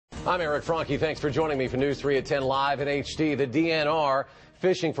I'm Eric Franke. Thanks for joining me for News 3 at 10 live in HD. The DNR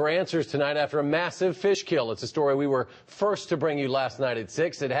fishing for answers tonight after a massive fish kill. It's a story we were first to bring you last night at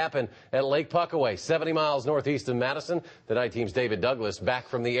 6. It happened at Lake Puckaway, 70 miles northeast of Madison. The night team's David Douglas back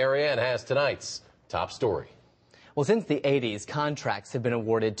from the area and has tonight's top story. Well, since the 80s, contracts have been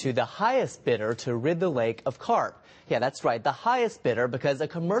awarded to the highest bidder to rid the lake of carp. Yeah, that's right, the highest bidder, because a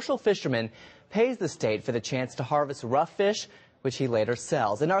commercial fisherman pays the state for the chance to harvest rough fish, which he later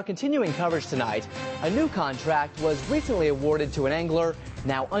sells. In our continuing coverage tonight, a new contract was recently awarded to an angler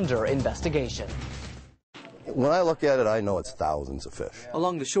now under investigation. When I look at it, I know it's thousands of fish.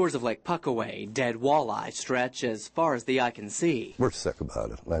 Along the shores of Lake Puckaway, dead walleye stretch as far as the eye can see. We're sick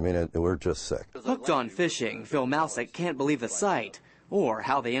about it. I mean, we're just sick. Hooked on fishing, Phil Mousick can't believe the sight or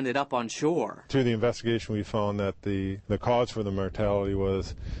how they ended up on shore. Through the investigation, we found that the cause for the mortality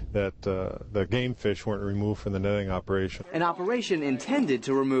was that the game fish weren't removed from the netting operation. An operation intended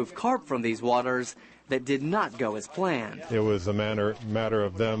to remove carp from these waters that did not go as planned. It was a matter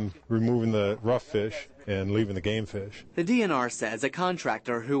of them removing the rough fish and leaving the game fish. The DNR says a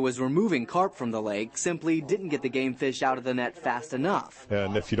contractor who was removing carp from the lake simply didn't get the game fish out of the net fast enough.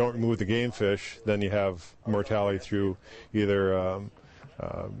 And if you don't remove the game fish, then you have mortality through either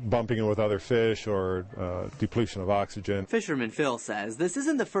bumping it with other fish or depletion of oxygen. Fisherman Phil says this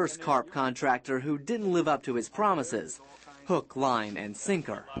isn't the first carp contractor who didn't live up to his promises. Hook, line, and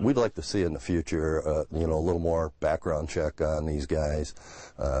sinker. We'd like to see in the future, a little more background check on these guys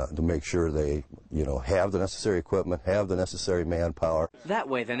to make sure they, have the necessary equipment, have the necessary manpower. That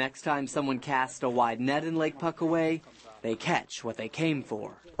way, the next time someone casts a wide net in Lake Puckaway, they catch what they came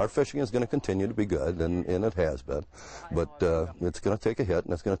for. Our fishing is going to continue to be good, and it has been, but it's going to take a hit,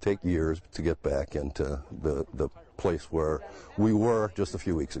 and it's going to take years to get back into the place where we were just a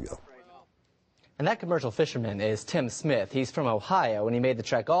few weeks ago. And that commercial fisherman is Tim Smith. He's from Ohio, and he made the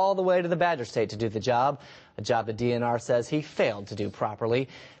trek all the way to the Badger State to do the job, a job the DNR says he failed to do properly.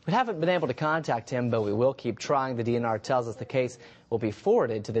 We haven't been able to contact him, but we will keep trying. The DNR tells us the case will be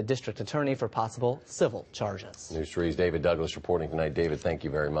forwarded to the district attorney for possible civil charges. News 3's David Douglas reporting tonight. David, thank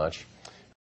you very much.